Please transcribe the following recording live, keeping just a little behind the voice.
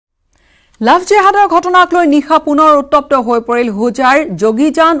লাভ জেহাদৰ ঘটনাক লৈ নিশা পুনৰ উত্তপ্ত হৈ পৰিল হোজাৰ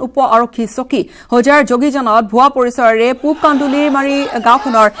যোগীজান উপ আৰক্ষী চকী হোজাৰ যোগীজানত ভুৱা পৰিচয়েৰে পূব কান্দুলিৰ মাৰি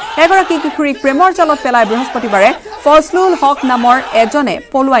গাঁওখনৰ এগৰাকী কিশোৰীক প্ৰেমৰ জালত পেলাই বৃহস্পতিবাৰে ফজলুল হক নামৰ এজনে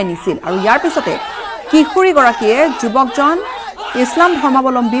পলুৱাই নিছিল আৰু ইয়াৰ পিছতে কিশোৰীগৰাকীয়ে যুৱকজন ইছলাম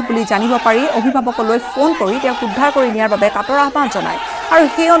ধৰ্মাৱলম্বী বুলি জানিব পাৰি অভিভাৱকলৈ ফোন কৰি তেওঁক উদ্ধাৰ কৰি নিয়াৰ বাবে কাটৰ আহ্বান জনায় আৰু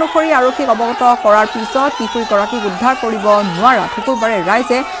সেই অনুসৰি আৰক্ষীক অৱগত কৰাৰ পিছত কিশোৰীগৰাকীক উদ্ধাৰ কৰিব নোৱাৰা শুকুৰবাৰে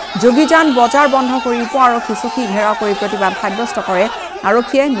ৰাইজে যোগীজান বজাৰ বন্ধ কৰি উপ আৰক্ষী চকী ঘেৰাও কৰি প্ৰতিবাদ সাব্যস্ত কৰে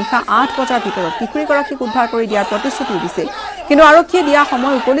আৰক্ষীয়ে নিশা 8 বজাৰ ভিতৰত কিশোৰীগৰাকীক উদ্ধাৰ কৰি দিয়াৰ প্ৰতিশ্ৰুতি দিছিল কিন্তু আৰক্ষীয়ে দিয়া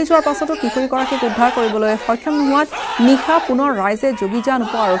সময় উকলি যোৱাৰ পাছতো কিশোৰীগৰাকীক উদ্ধাৰ কৰিবলৈ সক্ষম নোহোৱাত নিশা পুনৰ ৰাইজে যোগীজান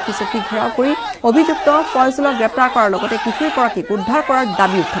উপ আৰক্ষী চকী ঘেৰাও কৰি অভিযুক্ত ফয়জুলক গ্ৰেপ্তাৰ কৰাৰ লগতে কিশোৰীগৰাকীক উদ্ধাৰ কৰাৰ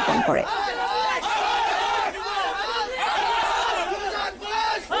দাবী উত্থাপন কৰে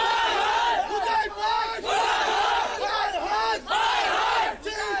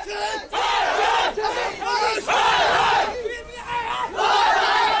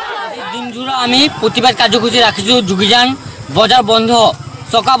আমি প্ৰতিবাদ কাৰ্যসূচী ৰাখিছো যোগীজান বজাৰ বন্ধ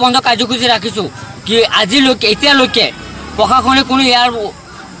চকা বন্ধ কাৰ্যসূচী ৰাখিছো কি আজিলৈকে এতিয়ালৈকে প্ৰশাসনে কোনো ইয়াৰ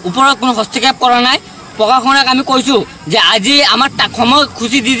ওপৰত কোনো হস্তক্ষেপ কৰা নাই প্ৰশাসনক আমি কৈছো যে আজি আমাৰ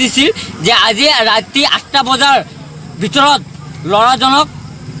সময়সূচী দি দিছিল যে আজি ৰাতি 8টা বজাৰ ভিতৰত লৰাজনক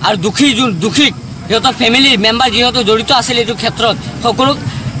আৰু দুখীক সিহঁতৰ ফেমিলি মেম্বাৰ যিহেতু জড়িত আছিল এইটো ক্ষেত্ৰত সকলোক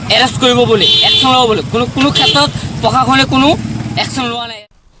এৰেষ্ট কৰিব বুলি একশ্যন ল'ব বুলি কোনো ক্ষেত্ৰত প্ৰশাসনে কোনো একশ্যন লোৱা নাই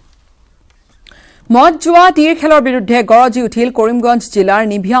মদ জুৱা তীৰ খেলৰ বিৰুদ্ধে গৰজি উঠিল কৰিমগঞ্জ জিলাৰ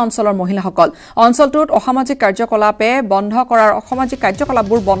নিভিয়া অঞ্চলৰ মহিলাসকল অঞ্চলটোত অসামাজিক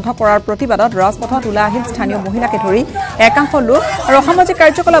কাৰ্যকলাপবোৰ বন্ধ কৰাৰ প্ৰতিবাদত ৰাজপথত ওলাই আহিল স্থানীয় মহিলাকে ধৰি একাংশ লোক আৰু অসামাজিক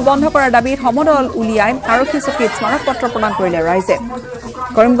কাৰ্যকলাপ বন্ধ কৰাৰ দাবীত সমদল উলিয়াই আৰক্ষী চকীত স্মাৰক পত্ৰ প্ৰদান কৰিলে ৰাইজে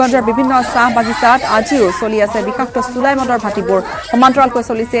কৰিমগঞ্জৰ বিভিন্ন চাহ বাগিচাত আজিও চলি আছে বিষাক্ত চুলাই মদৰ ভাটিবোৰ সমান্তৰালকৈ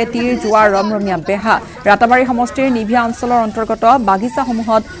চলিছে তীৰ জুৱাৰ ৰমৰমীয়া বেহা ৰাতাবাৰী সমষ্টিৰ নিভিয়া অঞ্চলৰ অন্তৰ্গত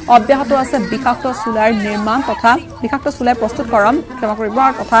বাগিচাসমূহত অব্যাহত আছে বিষাক্ত চুলাইৰ নিৰ্মাণ তথা বিষাক্ত চুলাই প্ৰস্তুত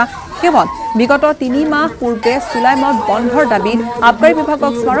কৰাৰ কথা কেৱল বিগত 3 মাহ পূৰ্বে চুলাই মদ বন্ধৰ দাবীত আবকাৰী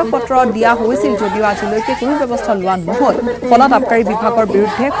বিভাগক স্মাৰক পত্ৰ দিয়া হৈছিল যদিও আজিলৈকে কোনো ব্যৱস্থা লোৱা নহল ফলত আবকাৰী বিভাগৰ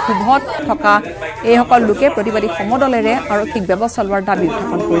বিৰুদ্ধে ক্ষোভত থকা এইসকল লোকে প্ৰতিবাদী সমদলেৰে আৰক্ষীক ব্যৱস্থা লোৱাৰ দাবী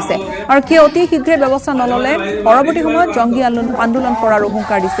উত্থাপন কৰিছে আৰক্ষীয়ে অতি শীঘ্ৰে ব্যৱস্থা নললে পৰৱৰ্তী সময়ত জংগী আন্দোলন কৰাৰ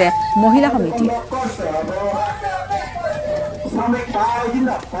হুংকাৰ দিছে মহিলা সমিতি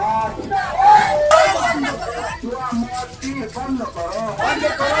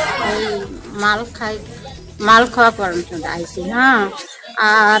মাল খাওয়া পর্যন্ত আইসি হ্যাঁ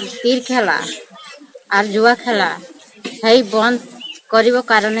আর তীর খেলা আর জুয়া খেলা সেই বন্ধ করিব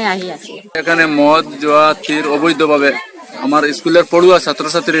কারণে আহি আছে এখানে মদ জুয়া তীর অবৈধভাবে আমার স্কুলের পড়ুয়া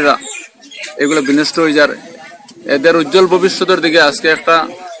ছাত্রছাত্রীরা এগুলো বিনষ্ট হয়ে যায় এদের উজ্জ্বল ভবিষ্যতের দিকে আজকে একটা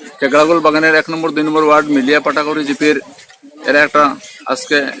কেকড়াগোল বাগানের 1 নম্বর 2 নম্বর ওয়ার্ড মিলিয়া পাটাকরি জিপির এরা একটা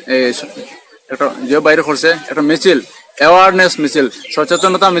আজকে একটা যে বাইরে করছে একটা মিছিল অ্যাওয়ারনেস মিছিল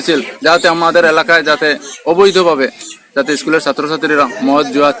সচেতনতা মিছিল যাতে আমাদের এলাকায় যাতে অবৈধভাবে যাতে স্কুলের ছাত্রছাত্রীরা মদ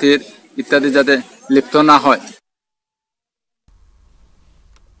জুয়া তীর ইত্যাদি যাতে লিপ্ত না হয়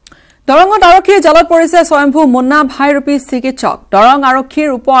দৰঙত আৰক্ষীৰ জালত পৰিছে স্বয়ম্ভু মুন্না ভাইৰূপী চিকিৎসক দৰং আৰক্ষীৰ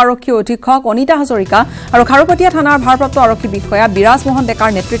উপ আৰক্ষী অধীক্ষক অনিতা হাজৰিকা আৰু খাৰুপটীয়া থানাৰ ভাৰপ্ৰাপ্ত আৰক্ষী বিষয়া বিৰাজ মোহন ডেকাৰ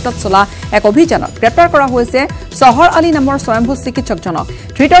নেতৃত্বত চলা এক অভিযানত গ্ৰেপ্তাৰ কৰা হৈছে চহৰ আলী নামৰ স্বয়ম্ভু চিকিৎসকজনক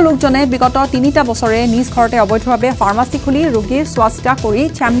ধৃত লোকজনে বিগত 3টা বছৰে নিজ ঘৰতে অবৈধভাৱে ফাৰ্মাচী খুলি ৰোগীৰ চোৱাচিতা কৰি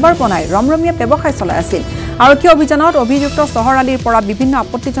চেম্বাৰ বনাই ৰমৰমীয়া ব্যৱসায় চলাই আছিল আৰক্ষী অভিযানত অভিযুক্ত চহৰ আলীৰ পৰা বিভিন্ন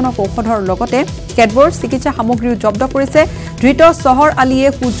আপত্তিজনক ঔষধৰ লগতে কেতবোৰ চিকিৎসা সামগ্ৰীও জব্দ কৰিছে ধৃত চহৰ আলীয়ে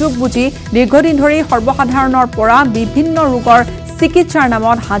সুযোগ বুজি দীৰ্ঘদিন ধৰি সৰ্বসাধাৰণৰ পৰা বিভিন্ন ৰোগৰ চিকিৎসাৰ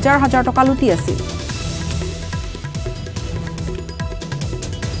নামত হাজাৰ হাজাৰ টকা লুটি আছিল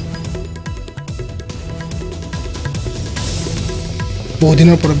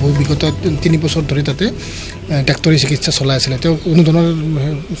বহুদিনৰ পৰা বিগত 3 বছৰ ধৰি তাতে ডাক্তৰী চিকিৎসা চলাই আছিল তেওঁ কোনো ধৰণৰ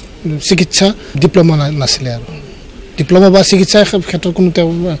চিকিৎসা ডিপ্লোমা নাছিলে আৰু ডিপ্লোমা বা চিকিৎসা ক্ষেত্ৰত কোনো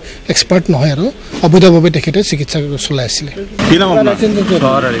তেওঁ এক্সপাৰ্ট নহয় আৰু অবৈধভাৱে তেখেতে চিকিৎসা চলাই আছিল কি নাম আপোনাৰ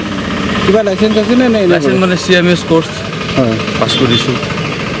কিবা লাইসেন্স আছে নে নাই লাইসেন্স মানে সিএমএস কোৰ্স পাস কৰিছো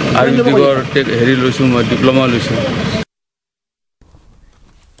আৰু ডিগৰ হেৰি লৈছো মই ডিপ্লোমা লৈছো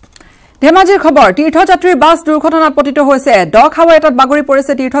ধেমাজিৰ খবৰ তীৰ্থযাত্ৰীৰ বাছ দুৰ্ঘটনাত পতিত হৈছে ডখাৱা এটাত বাগৰি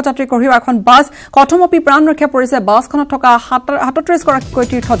পৰিছে তীৰ্থযাত্ৰী কঢ়িওৱা এখন বাছ কথমপি প্ৰাণ ৰক্ষা পৰিছে বাছখনত থকা 37 গৰাকীকৈ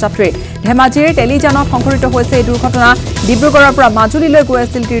তীৰ্থযাত্ৰী ধেমাজিৰ টেলিজানত সংঘটিত হৈছে এই দুৰ্ঘটনা ডিব্ৰুগড়ৰ পৰা মাজুলীলৈ গৈ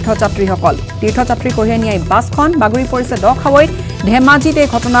আছিল তীৰ্থযাত্ৰী কঢ়িয়াই নিয়া বাছখন বাগৰি পৰিছে ডখাৱাত ধেমাজিত এই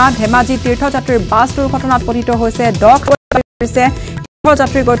ঘটনা ধেমাজি তীৰ্থযাত্ৰীৰ বাছ দুৰ্ঘটনাত পতিত হৈছে ডখাৱাত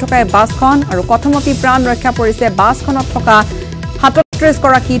তীৰ্থযাত্ৰী গৈ থকা বাছখন আৰু কথমপি প্ৰাণ ৰক্ষা পৰিছে বাছখনত থকা 37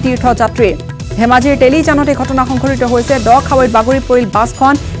 গৰাকী তীৰ্থযাত্ৰীৰ ধেমাজিৰ টেলিজানত এই ঘটনা সংঘটিত হৈছে দ খাৱৈত বাগৰি পৰিল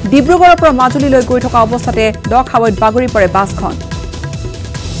বাছখন ডিব্ৰুগড়ৰ পৰা মাজুলীলৈ গৈ থকা অৱস্থাতে দ খাৱৈত বাগৰি পৰে বাছখন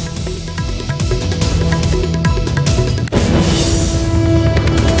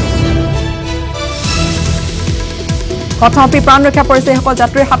কথাপি প্ৰাণ ৰক্ষা পৰিছে সকল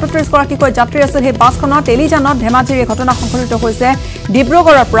যাত্ৰীৰ 37 গৰাকীকৈ যাত্ৰী আছিল সেই বাছখনত টেলিজানত ধেমাজিৰ এই ঘটনা সংঘটিত হৈছে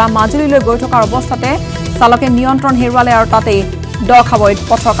ডিব্ৰুগড়ৰ পৰা মাজুলীলৈ গৈ থকাৰ অৱস্থাতে চালকে নিয়ন্ত্ৰণ হেৰুৱালে আৰু তাতেই দ খাৱৈত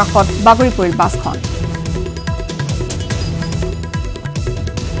পথৰ কাষত বাগৰি পৰিল বাছখন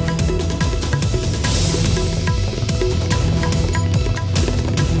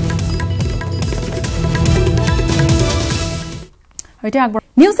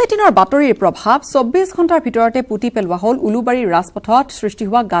নিউজ 18 বাতৰিৰ প্ৰভাৱ 24 ঘণ্টাৰ ভিতৰতে পুতি পেলোৱা হল উলুবাৰী ৰাজপথত সৃষ্টি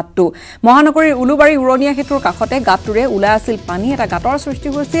হোৱা গাঁতটো মহানগৰীৰ উলুবাৰী উৰণীয়া সেতুৰ কাষতে গাঁতটোৰে ওলাই আছিল পানী এটা গাঁতৰ সৃষ্টি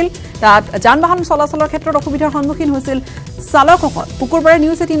হৈছিল তাত যান-বাহন চলাচলৰ ক্ষেত্ৰত অসুবিধাৰ সন্মুখীন হৈছিল চালকসকল শুকুৰবাৰে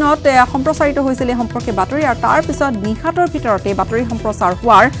নিউজ 18ত সম্প্ৰচাৰিত হৈছিল এই সম্পৰ্কে বাতৰি আৰু তাৰ পিছত নিশাতৰ ভিতৰতে বাতৰি সম্প্ৰচাৰ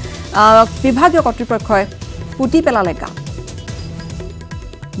হোৱাৰ বিভাগীয় কৰ্তৃপক্ষই পুতি পেলালে গাঁত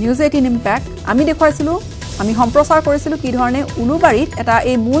নিউজ 18 ইম্পেক্ট আমি দেখুৱাইছিলো আমি সম্প্ৰচাৰ কৰিছিলো কি ধৰণে উলুবাৰীত এটা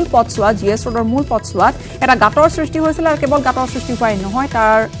এই মূল পথছোৱা জিএছ ৰোডৰ মূল পথছোৱাত এটা গাঁতৰ সৃষ্টি হৈছিল আৰু কেৱল গাঁতৰ সৃষ্টি হোৱাই নহয়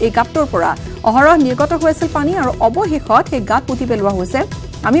তাৰ এই গাঁতটোৰ পৰা অহৰহ নিৰ্গত হৈছিল পানী আৰু অৱশেষত সেই গাঁত পুতি পেলোৱা হৈছে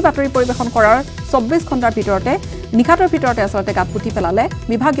আমি বাতৰি পৰিৱেশন কৰাৰ 24 ঘণ্টাৰ ভিতৰতে নিশাতৰ ভিতৰতে আচলতে গাঁত পুতি পেলালে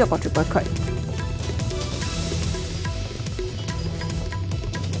বিভাগীয় কৰ্তৃপক্ষই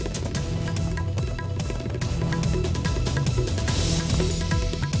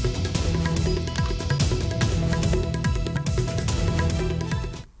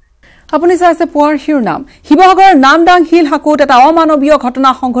আপুনি চাইছে পুৱাৰ শিৰোনাম শিৱসাগৰৰ নামদাং হিল হাকুত এটা অমানৱীয় ঘটনা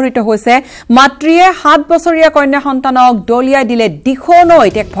সংঘটিত হৈছে মাতৃয়ে 7 বছৰীয়া কন্যা সন্তানক দলিয়াই দিলে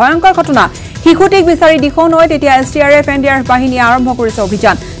দিখনৈত এক ভয়ংকৰ ঘটনা শিশুটিক বিচাৰি দিখনৈত এতিয়া এছটিআৰএফ এনডিআৰএফ বাহিনীয়ে আৰম্ভ কৰিছে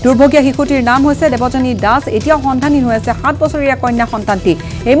অভিযান দুৰ্ভগীয়া শিশুটিৰ নাম হৈছে দেৱজনী দাস এতিয়া সন্ধানহীন হৈ আছে 7 বছৰীয়া কন্যা সন্তানটি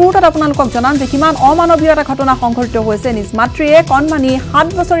এই মুহূৰ্তত আপোনালোকক জনাম যে কিমান অমানৱীয় এটা ঘটনা সংঘটিত হৈছে নিজ মাতৃয়ে কণমানি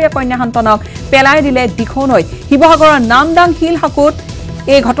 7 বছৰীয়া কন্যা সন্তানক পেলাই দিলে দিখনৈত শিৱসাগৰৰ নামদাং হিল হাকুত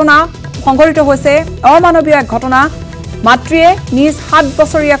এই ঘটনা সংঘটিত হৈছে অমানৱীয় এক ঘটনা মাতৃয়ে নিজ 7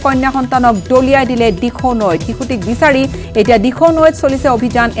 বছৰীয়া কন্যা সন্তানক দলিয়াই দিলে দিখনৈত শিশুটিক বিচাৰি এতিয়া দিখনৈত চলিছে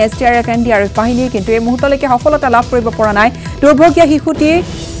অভিযান এছটিআৰএফ এনডিআৰএফ বাহিনীৰ কিন্তু এই মুহূৰ্তলৈকে সফলতা লাভ কৰিব পৰা নাই দুৰ্ভগীয়া শিশুটি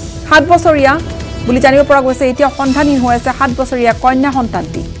 7 বছৰীয়া বুলি জানিব পৰা গৈছে এতিয়া সন্ধানহীন হৈ আছে 7 বছৰীয়া কন্যা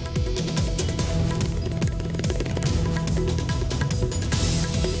সন্তানটি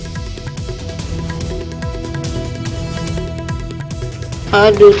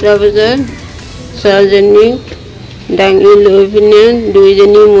और 2টা বজাত ছোৱালীজনীক দাঙি লৈ পিনে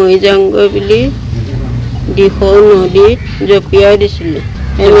দুইজনী মৰি যাওঁগৈ বুলি দিখৌ নদীত জঁপিয়াই দিছিলে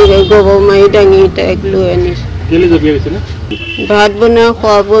এনেকৈ গোবৰ মাৰি দাঙি তাইক লৈ আনিছে ভাত বনাই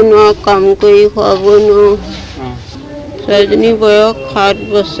খুৱাব নোৱাৰো কাম কৰি খুৱাব নোৱাৰো ছোৱালীজনীৰ বয়স 7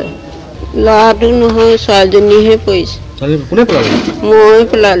 বছৰ ল'ৰাটো নহয় ছোৱালীজনীহে পৰিছে মই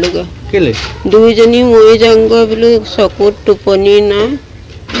পেলালোগৈ দুইজনী মৰি যাওঁগৈ বুলি চকুত টোপনি নাই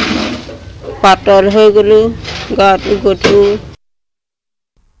পাতল হৈ গলো গাটো গধু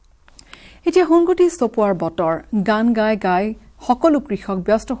এতিয়া সোণগুটি চপোৱাৰ বতৰ গান গাই গাই সকলো কৃষক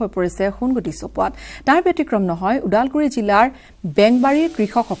ব্যস্ত হৈ পৰিছে সোণগুটি চপোৱাত তাৰ ব্যতিক্ৰম নহয় ওদালগুৰি জিলাৰ বেংবাৰীৰ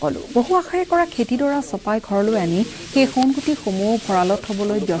কৃষকসকলো বহু আশাৰে কৰা খেতিডৰা চপাই ঘৰলৈ আনি সেই সোণগুটিসমূহ ভঁৰালত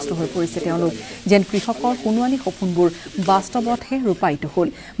থবলৈ ব্যস্ত হৈ পৰিছে তেওঁলোক যেন কৃষকৰ সোণোৱালী সপোনবোৰ বাস্তৱতহে ৰূপায়িত হ'ল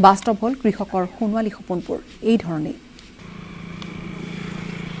বাস্তৱ হ'ল কৃষকৰ সোণোৱালী সপোনবোৰ এই ধৰণে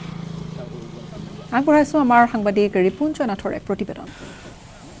আগবঢ়াইছো আমাৰ সাংবাদিক ৰিপুঞ্জয় নাথৰ এক প্ৰতিবেদন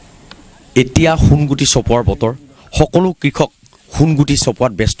এতিয়া সোণগুটি চপোৱাৰ বতৰ সকলো কৃষক সোণগুটি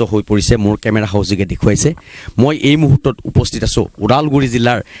চপোৱাত ব্যস্ত হৈ পৰিছে মোৰ কেমেৰা হাউজিকে দেখুৱাইছে মই এই মুহূৰ্তত উপস্থিত আছো ওদালগুৰি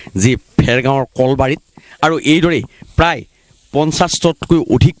জিলাৰ যি ফেৰগাঁৱৰ কলবাৰীত আৰু এইদৰে প্ৰায় 50তকৈ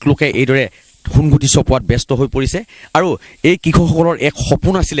অধিক লোকে এইদৰে সোণগুটি চপোৱাত ব্যস্ত হৈ পৰিছে আৰু এই কৃষকসকলৰ এক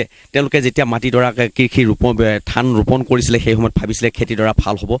সপোন আছিলে তেওঁলোকে যেতিয়া মাটিডৰা কৃষি ধান ৰোপণ কৰিছিলে সেই সময়ত ভাবিছিলে খেতিডৰা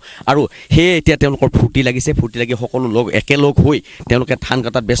ভাল হ'ব আৰু সেয়ে এতিয়া তেওঁলোকৰ ফূৰ্তি লাগি সকলো লোক একেলগ হৈ তেওঁলোকে ধান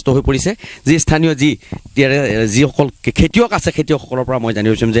কাটাত ব্যস্ত হৈ পৰিছে যি স্থানীয় যিসকল খেতিয়ক আছে খেতিয়কসকলৰ পৰা মই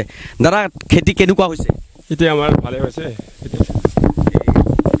জানিব বিচাৰিম যে দাদা খেতি কেনেকুৱা হৈছে এতিয়া আমাৰ ভালে হৈছে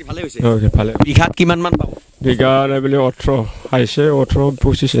ভালে বিঘাত কিমান মান পাব বিঘা বোলে 18 আহিছে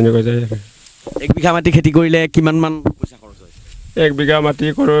 18-25 এনেকুৱা যায় এক বিঘা মাটি খেতি কৰিলে কিমান মান পইচা খৰচ হয় এক বিঘা মাটি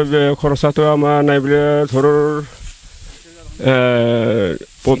খৰচাটো আমাৰ নাই বোলে ধৰ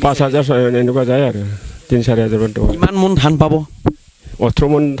 5,000 এনেকুৱা যায় আৰু 3-4,000 মান টকা কিমান মন ধান পাব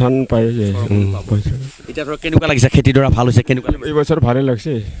 18 মন ধান পায় এতিয়া ধৰ কেনেকুৱা লাগিছে খেতিডৰা ভাল হৈছে কেনেকুৱা এই বছৰ ভালে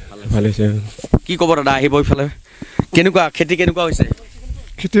লাগিছে ভালে হৈছে কি ক'ব দাদা আহিব এইফালে কেনেকুৱা খেতি কেনেকুৱা হৈছে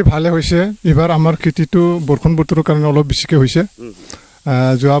খেতি ভালে হৈছে এবাৰ আমাৰ খেতিটো বৰষুণ বতৰৰ কাৰণে অলপ বেছিকৈ হৈছে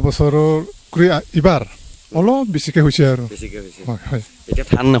যোৱা বছৰৰ এবাৰ অলপ বেছিকৈ হৈছে আৰু হয় এতিয়া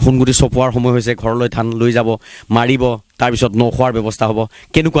ধান সোণগুটি চপোৱাৰ সময় হৈছে ঘৰলৈ ধান লৈ যাব মাৰিব তাৰপিছত নখোৱাৰ ব্যৱস্থা হ'ব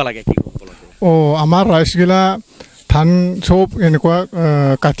কেনেকুৱা লাগে কি আমাৰ ৰাইজগিলা ধান চব এনেকুৱা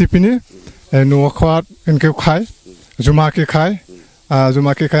কাটি পিনি নখোৱাত এনেকৈ খায় জমাকৈ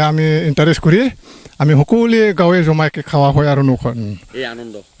খায় আমি ইণ্টাৰেষ্ট কৰি আমি সকলোৱে গাঁৱে জমাকৈ খোৱা হয় আৰু নখোৱা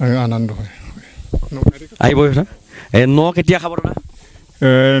আনন্দ হয় আহিব ন কেতিয়া খাব দাদা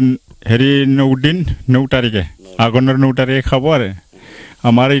হেৰি 9 দিন 9 তাৰিখে আগনৰ 9 তাৰিখে খাব আৰু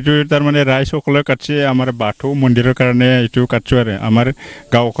আমাৰ এইটো তাৰমানে ৰাইজসকলে কাটছে আমাৰ বাথৌ মন্দিৰৰ কাৰণে এইটো কাটছো আৰু আমাৰ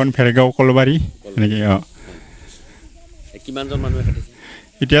গাঁওখন ফেৰগাঁও কলবাৰী এনেকৈ কিমানজন মানুহে কাটিছে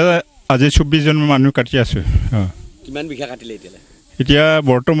এতিয়া আজি 24 জন মানুহ কাটি আছোঁ কিমান বিঘা কাটিলে এতিয়া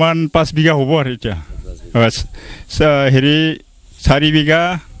বৰ্তমান 5 বিঘা হ'ব আৰু এতিয়া হেৰি 4 বিঘা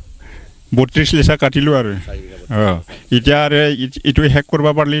 32 লিচা কাটিলোঁ আৰু এতিয়া আৰু এইটো শেষ কৰিব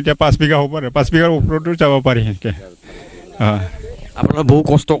পাৰিলে এতিয়া 5 বিঘা হ'ব আৰু 5 বিঘাৰ ওপৰতো যাব পাৰি সেনেকৈ আপোনালোকে বহু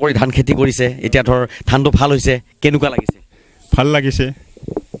কষ্ট কৰি ধান খেতি কৰিছে এতিয়া ধৰ ধানটো ভাল হৈছে কেনেকুৱা লাগিছে ভাল লাগিছে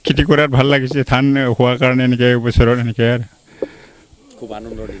খেতি কৰাত ভাল লাগিছে ধান হোৱাৰ কাৰণে এনেকৈ বছৰত এনেকৈ আৰু খুব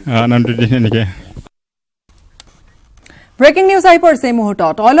আনন্দ দিন এনেকৈ ব্ৰেকিং নিউজ আহি পৰিছে এই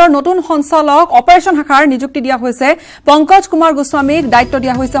মুহূৰ্তত অইলৰ নতুন সঞ্চালক অপাৰেশ্যন শাখাৰ নিযুক্তি দিয়া হৈছে পংকজ কুমাৰ গোস্বামীক দায়িত্ব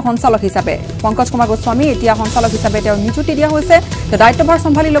দিয়া হৈছে সঞ্চালক হিচাপে পংকজ কুমাৰ গোস্বামী এতিয়া সঞ্চালক হিচাপে তেওঁ নিযুক্তি দিয়া হৈছে দায়িত্বভাৰ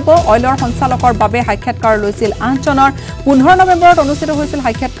সম্ভালি ল'ব অইলৰ সঞ্চালকৰ বাবে সাক্ষাৎকাৰ লৈছিল 8 জনৰ 15 নৱেম্বৰত অনুষ্ঠিত হৈছিল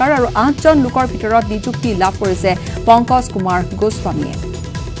সাক্ষাৎকাৰ আৰু 8 জন লোকৰ ভিতৰত নিযুক্তি লাভ কৰিছে পংকজ কুমাৰ গোস্বামীয়ে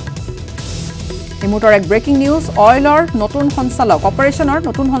ইমুটৰ এক ব্ৰেকিং নিউজ অইলৰ নতুন সঞ্চালক অপাৰেশ্যনৰ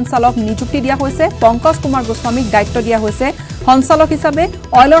নতুন সঞ্চালক নিযুক্তি দিয়া হৈছে পংকজ কুমাৰ গোস্বামীক দায়িত্ব দিয়া হৈছে সঞ্চালক হিচাপে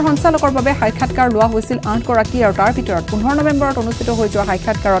অইলৰ সঞ্চালকৰ বাবে সাক্ষাৎকাৰ লোৱা হৈছিল 8 গৰাকী আৰু তাৰ ভিতৰত 15 নৱেম্বৰত অনুষ্ঠিত হৈ যোৱা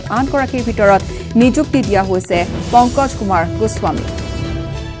সাক্ষাৎকাৰত 8 গৰাকীৰ ভিতৰত নিযুক্তি দিয়া হৈছে পংকজ কুমাৰ গোস্বামী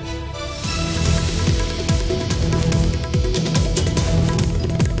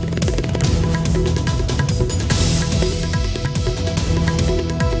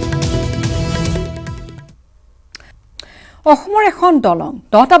অসমৰ এখন দলং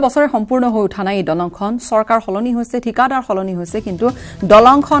 10টা বছৰে সম্পূৰ্ণ হৈ উঠা নাই এই দলংখন চৰকাৰ সলনি হৈছে ঠিকাদাৰ সলনি হৈছে কিন্তু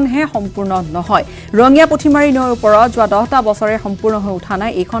দলংখনহে সম্পূৰ্ণ নহয় ৰঙিয়া পুঠিমাৰী নৈৰ ওপৰত যোৱা 10টা বছৰে সম্পূৰ্ণ হৈ উঠা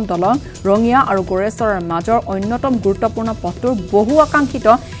নাই এইখন দলং ৰঙিয়া আৰু গোৰেশ্বৰৰ মাজৰ অন্যতম গুৰুত্বপূৰ্ণ পথটোৰ বহু আকাংক্ষিত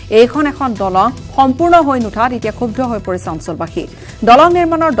এইখন এখন দলং সম্পূৰ্ণ হৈ নুঠাত এতিয়া ক্ষুব্ধ হৈ পৰিছে অঞ্চলবাসী দলং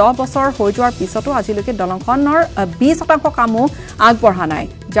নিৰ্মাণৰ 10 বছৰ হৈ যোৱাৰ পিছতো আজিলৈকে দলংখনৰ 20% কামো আগবঢ়া নাই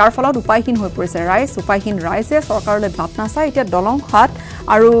যাৰ ফলত উপায়হীন হৈ পৰিছে উপায়হীন ৰাইজে চৰকাৰলৈ বাট নাচায় এতিয়া দলং ঘাট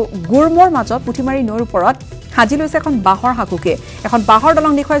আৰু গুৰমৰ মাজত পুঠিমাৰী নৈৰ ওপৰত হাজি লৈছে এখন বাহৰ হাকুকে এখন বাহৰ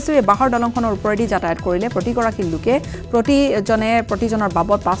দলং দেখুৱাইছো এই বাহৰ দলংখনৰ ওপৰেদি যাতায়াত কৰিলে প্ৰতিগৰাকী লোকে প্ৰতিজনৰ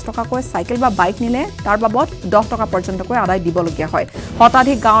বাবদ 5 টকাকৈ সাইকেল বা বাইক নিলে তাৰ বাবদ 10 টকা পৰ্যন্তকৈ আদায় দিবলগীয়া হয়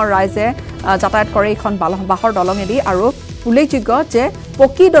শতাধিক গাঁৱৰ ৰাইজে যাতায়াত কৰে এখন বাহৰ দলঙেদি আৰু উল্লেখযোগ্য যে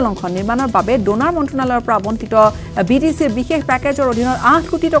পকি দলংখন নিৰ্মাণৰ বাবে ডোনাৰ মন্ত্ৰণালয়ৰ পৰা আবণ্টিত বিটিচিৰ বিশেষ পেকেজৰ অধীনত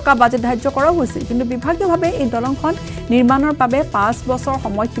 8 কোটি টকা বাজেট ধাৰ্য কৰা হৈছিল কিন্তু বিভাগীয়ভাৱে এই দলংখন নিৰ্মাণৰ বাবে 5 বছৰ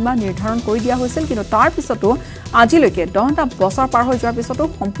সময়সীমা নিৰ্ধাৰণ কৰি দিয়া হৈছিল কিন্তু তাৰ পিছতো আজিলৈকে 10টা বছৰ পাৰ হৈ যোৱাৰ পিছতো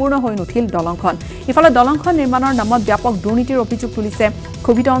সম্পূৰ্ণ হৈ নুঠিল দলংখন ইফালে দলংখন নিৰ্মাণৰ নামত ব্যাপক দুৰ্নীতিৰ অভিযোগ তুলিছে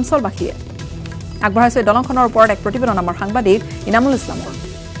ক্ষুভিত অঞ্চলবাসীয়ে আগবঢ়াইছে দলংখনৰ ওপৰত এক প্ৰতিবেদন আমাৰ সাংবাদিক ইনামুল ইছলামৰ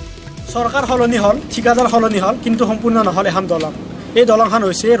সৰকাৰ সলনি হ'ল ঠিকাদাৰ সলনি হ'ল কিন্তু সম্পূৰ্ণ নহ'ল এখন দলং এই দলংখন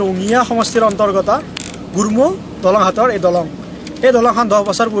হৈছে ৰঙিয়া সমষ্টিৰ অন্তৰ্গত গুৰমু দলংঘাটৰ এই দলংখন 10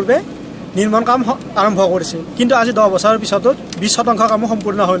 বছৰ পূৰ্বে নিৰ্মাণ কাম আৰম্ভ কৰিছিল কিন্তু আজি 10 বছৰৰ পিছতো 20% কামো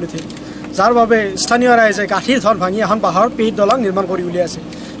সম্পূৰ্ণ হৈ নুঠিল যাৰ বাবে স্থানীয় ৰাইজে গাঁঠিৰ ধন ভাঙি এখন বাঁহৰ পেইড দলং নিৰ্মাণ কৰি উলিয়াইছে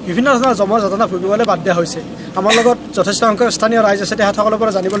বিভিন্ন ধৰণৰ জমৰ যাতনা ভুগিবলৈ বাধ্য হৈছে আমাৰ লগত যথেষ্ট সংখ্যক স্থানীয় ৰাইজ আছে তেখেতসকলৰ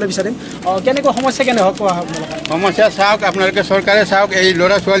পৰা জানিবলৈ বিচাৰিম কেনেকুৱা সমস্যা কেনে হওক কোৱা সমস্যা চাওক আপোনালোকে চৰকাৰে চাওক এই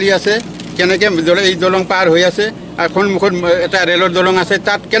ল'ৰা ছোৱালী আছে কেনেকৈ এই দলং পাৰ হৈ আছে এখন মুখত এটা ৰেলৰ দলং আছে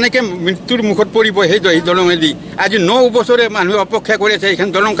তাত কেনেকৈ মৃত্যুৰ মুখত পৰিব সেই দলঙেদি আজি 9 বছৰে মানুহে অপেক্ষা কৰি আছে এইখন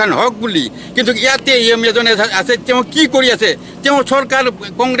দলংখন হওক বুলি কিন্তু ইয়াতে এজনে আছে তেওঁ কি কৰি আছে তেওঁ চৰকাৰ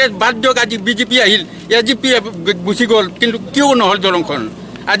কংগ্ৰেছ বাদ দিয়ক আজি বিজেপি আহিল এজিপি গুচি গ'ল কিন্তু কিয় নহ'ল দলংখন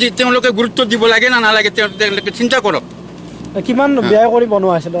আজি তেওঁলোকে গুৰুত্ব দিব লাগে না নালাগে তেওঁলোকে চিন্তা কৰক কিমান ব্যয় কৰি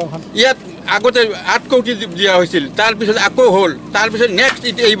বনোৱা আছিল দলংখন ইয়াত আগতে 8 কোটি দিয়া হৈছিল তাৰপিছত আকৌ হ'ল তাৰপিছত নেক্সট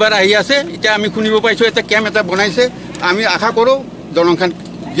এইবাৰ আহি আছে এতিয়া আমি শুনিব পাইছোঁ এটা কেম্প এটা বনাইছে আমি আশা কৰোঁ দলংখন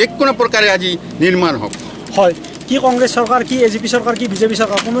যিকোনো প্ৰকাৰে আজি নিৰ্মাণ হওক হয় কি কংগ্ৰেছ চৰকাৰ কি এজিপি চৰকাৰ কি বিজেপি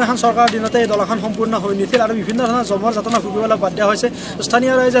চৰকাৰ কোনো এখন চৰকাৰৰ দিনতে এই দলংখন সম্পূৰ্ণ হৈ নুঠিল আৰু বিভিন্ন ধৰণৰ জমৰ যাতনা ভুগিবলৈ বাধ্য হৈছে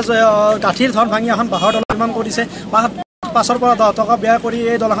স্থানীয় ৰাইজে গাঁঠিৰ ধন ভাঙি এখন বাঁহৰ দলং নিৰ্মাণ কৰিছে 5 পৰা 10 টকা ব্যয় কৰি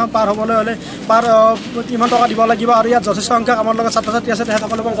এই দলংখন পাৰ হ'বলৈ হ'লে পাৰ ইমান টকা দিব লাগিব আৰু ইয়াত যথেষ্ট সংখ্যক আমাৰ লগত ছাত্ৰ-ছাত্ৰী আছে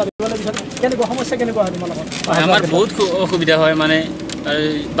তেখেতসকলৰ পৰা জানিবলৈ বিচাৰিম কেনেকুৱা সমস্যা কেনেকুৱা হয় তোমালোকৰ আমাৰ বহুত অসুবিধা হয় মানে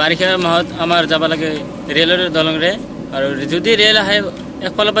বাৰিষা মাহত আমাৰ যাব লাগে ৰেলৰ দলংৰে আৰু যদি ৰেল আহে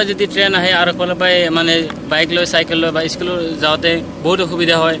একফালৰ পৰা যদি ট্ৰেইন আহে আৰু একফালৰ পৰা মানে বাইক লৈ চাইকেল লৈ বা স্কুল যাওঁতে বহুত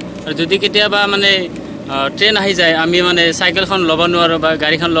অসুবিধা হয় আৰু যদি কেতিয়াবা মানে ট্ৰেইন আহি যায় আমি মানে চাইকেলখন ল'ব নোৱাৰোঁ বা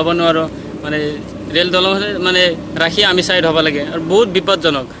গাড়ীখন ল'ব নোৱাৰোঁ মানে ৰেল দলং মানে ৰাখি আমি চাইড হ'ব লাগে আৰু বহুত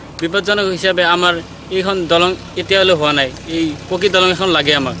বিপদজনক হিচাপে আমাৰ এইখন দলং এতিয়ালৈ হোৱা নাই এই পকী দলং এখন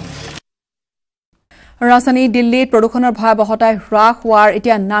লাগে আমাক ৰাজধানী দিল্লীত প্ৰদূষণৰ ভয়াৱহতাই হ্ৰাস হোৱাৰ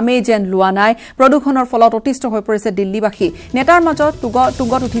এতিয়া নামেই যেন লোৱা নাই প্ৰদূষণৰ ফলত অতিষ্ঠ হৈ পৰিছে দিল্লীবাসী নেতাৰ মাজত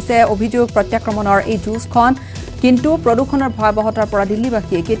তুগত উঠিছে অভিযোগ প্ৰত্যাক্ৰমণৰ এই যুঁজখন কিন্তু প্ৰদূষণৰ ভয়াৱহতাৰ পৰা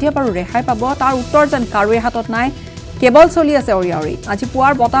দিল্লীবাসীয়ে কেতিয়া বাৰু ৰেহাই পাব তাৰ উত্তৰ যেন কাৰোৰে হাতত নাই কেৱল চলি আছে অৰিয়াৰি আজি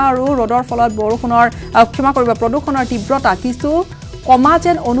পুৱাৰ বতাহ আৰু ৰ'দৰ ফলত প্ৰদূষণৰ তীব্ৰতা কিছু কমা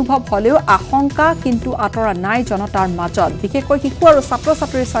যেন অনুভৱ হলেও আশংকা কিন্তু আঁতৰা নাই জনতাৰ মাজত বিশেষকৈ শিশু আৰু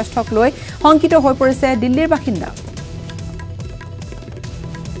ছাত্ৰ-ছাত্ৰীৰ স্বাস্থ্যক লৈ শংকিত হৈ পৰিছে দিল্লীৰ বাসিন্দা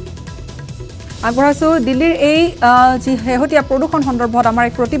আগবঢ়াইছো দিল্লীৰ এই যি শেহতীয়া প্ৰদূষণ সন্দৰ্ভত আমাৰ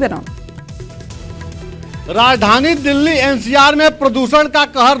এক প্ৰতিবেদন राजधानी दिल्ली एनसीआर में प्रदूषण का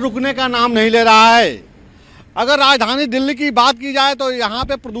कहर रुकने का नाम नहीं ले रहा है अगर राजधानी दिल्ली की बात की जाए तो यहाँ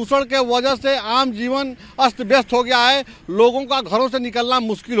पे प्रदूषण के वजह से आम जीवन अस्त व्यस्त हो गया है लोगों का घरों से निकलना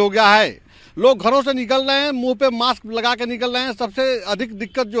मुश्किल हो गया है लोग घरों से निकल रहे हैं मुंह पे मास्क लगा के निकल रहे हैं सबसे अधिक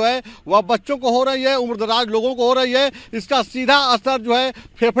दिक्कत जो है वह बच्चों को हो रही है उम्रदराज लोगों को हो रही है इसका सीधा असर जो है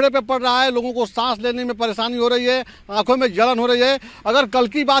फेफड़े पे पड़ रहा है लोगों को सांस लेने में परेशानी हो रही है आंखों में जलन हो रही है अगर कल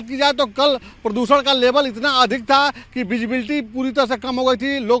की बात की जाए तो कल प्रदूषण का लेवल इतना अधिक था कि विजिबिलिटी पूरी तरह से कम हो गई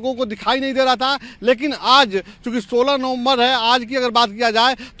थी लोगों को दिखाई नहीं दे रहा था लेकिन आज चूंकि 16 नवंबर है आज की अगर बात किया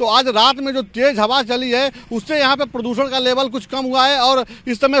जाए तो आज रात में जो तेज हवा चली है उससे यहाँ पे प्रदूषण का लेवल कुछ कम हुआ है और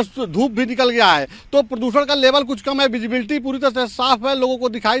इस समय धूप भी निकल गया है तो प्रदूषण का लेवल कुछ कम है विजिबिलिटी पूरी तरह से साफ है लोगों को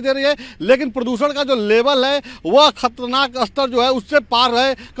दिखाई दे रही है लेकिन प्रदूषण का जो लेवल है वह खतरनाक स्तर जो है उससे पार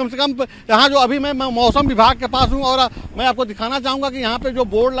है कम से कम यहाँ जो अभी मैं मौसम विभाग के पास हूँ और मैं आपको दिखाना चाहूँगा कि यहाँ पे जो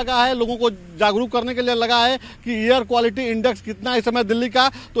बोर्ड लगा है लोगों को जागरूक करने के लिए लगा है कि एयर क्वालिटी इंडेक्स कितना इस समय दिल्ली का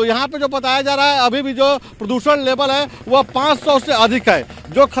तो यहाँ पे जो बताया जा रहा है अभी भी जो प्रदूषण लेवल है वह 500 से अधिक है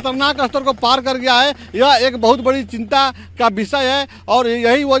जो खतरनाक स्तर को पार कर गया है यह एक बहुत बड़ी चिंता का विषय है और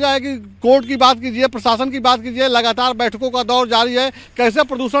यही वजह है कि कोर्ट की बात कीजिए प्रशासन की बात कीजिए लगातार बैठकों का दौर जारी है कैसे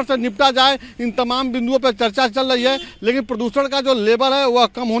प्रदूषण से निपटा जाए इन तमाम बिंदुओं पर चर्चा चल रही है लेकिन प्रदूषण का जो लेवल है वह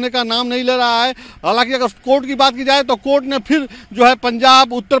कम होने का नाम नहीं ले रहा है हालांकि अगर कोर्ट की बात की जाए तो कोर्ट ने फिर जो है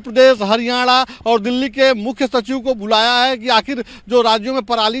पंजाब उत्तर प्रदेश हरियाणा और दिल्ली के मुख्य सचिव को बुलाया है कि आखिर जो राज्यों में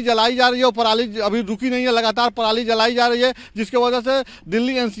पराली जलाई जा रही है वो पराली अभी रुकी नहीं है लगातार पराली जलाई जा रही है जिसकी वजह से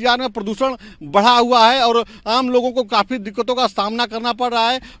दिल्ली एनसीआर में प्रदूषण बढ़ा हुआ है और आम लोगों को काफी दिक्कतों का सामना करना पड़ रहा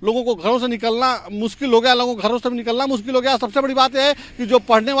है लोगों को घरों से निकलना मुश्किल हो गया लोगों को घरों से निकलना मुश्किल हो गया सबसे बड़ी बात है कि जो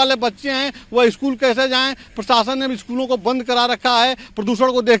पढ़ने वाले बच्चे हैं वह स्कूल कैसे जाएं प्रशासन ने भी स्कूलों को बंद करा रखा है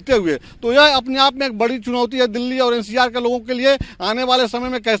प्रदूषण को देखते हुए तो यह अपने आप में एक बड़ी चुनौती है दिल्ली और एनसीआर के लोगों के लिए आने वाले समय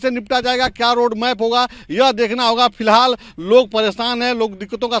में कैसे निपटा जाएगा क्या रोड मैप होगा यह देखना होगा फिलहाल लोग परेशान हैं लोग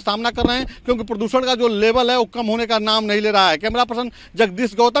दिक्कतों का सामना कर रहे हैं क्योंकि प्रदूषण का जो लेवल है वो कम होने का नाम नहीं ले रहा है कैमरा पर्सन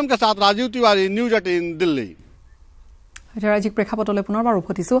जगदीश गौतम के साथ राजीव तिवारी न्यूज 18 दिल्ली ৰাজ্যিক প্ৰেক্ষাপটলৈ পুনৰবাৰ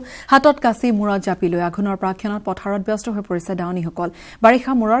উভতিছো হাতত কাচি মূৰত জাপি লৈ আঘোণৰ প্ৰাক্ষণত পথাৰত ব্যস্ত হৈ পৰিছে দাৱনীসকল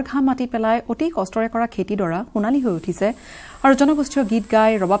বাৰিষা মূৰৰ ঘাম মাটি পেলাই অতি কষ্টৰে কৰা খেতিডৰা সোণালী হৈ উঠিছে আৰু জনগোষ্ঠীয় গীত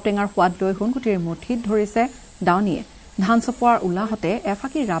গাই ৰবাব টেঙাৰ সোৱাদ লৈ সোণগুটিৰ মুঠিত ধৰিছে দাৱনীয়ে ধান চপোৱাৰ উল্লাহতে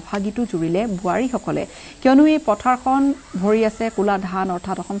এফাকি ৰাভা গীতো জুৰিলে বোৱাৰীসকলে কিয়নো এই পথাৰখন ভৰি আছে কোলা ধান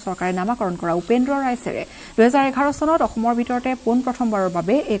অৰ্থাৎ অসম চৰকাৰে নামাকৰণ কৰা উপেন্দ্ৰ ৰাইচেৰে 2011 চনত অসমৰ ভিতৰতে প্ৰথমবাৰৰ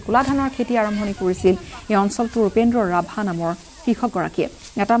বাবে এই কোলা ধানৰ খেতি আৰম্ভণি কৰিছিল এই অঞ্চলটোৰ উপেন্দ্ৰ ৰাভা নামৰ কৃষকগৰাকীয়ে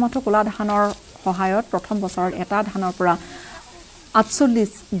এটা মাত্ৰ কোলা ধানৰ সহায়ত প্ৰথম বছৰত এটা ধানৰ পৰা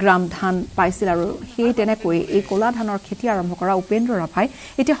 48 গ্ৰাম ধান পাইছিল আৰু সেই তেনেকৈ এই কোলা ধানৰ খেতি আৰম্ভ কৰা উপেন্দ্ৰ ৰাভাই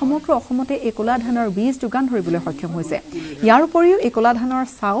এতিয়া সমগ্ৰ অসমতে এই কোলা ধানৰ বীজ যোগান ধৰিবলৈ সক্ষম হৈছে ইয়াৰ উপৰিও এই কোলা ধানৰ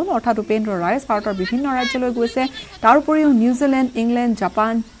চাউল অৰ্থাৎ উপেন্দ্ৰ ৰাইচ ভাৰতৰ বিভিন্ন ৰাজ্যলৈ গৈছে তাৰ উপৰিও নিউজিলেণ্ড ইংলেণ্ড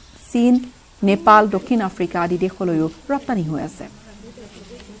জাপান চীন নেপাল দক্ষিণ আফ্ৰিকা আদি দেশলৈও ৰপ্তানি হৈ আছে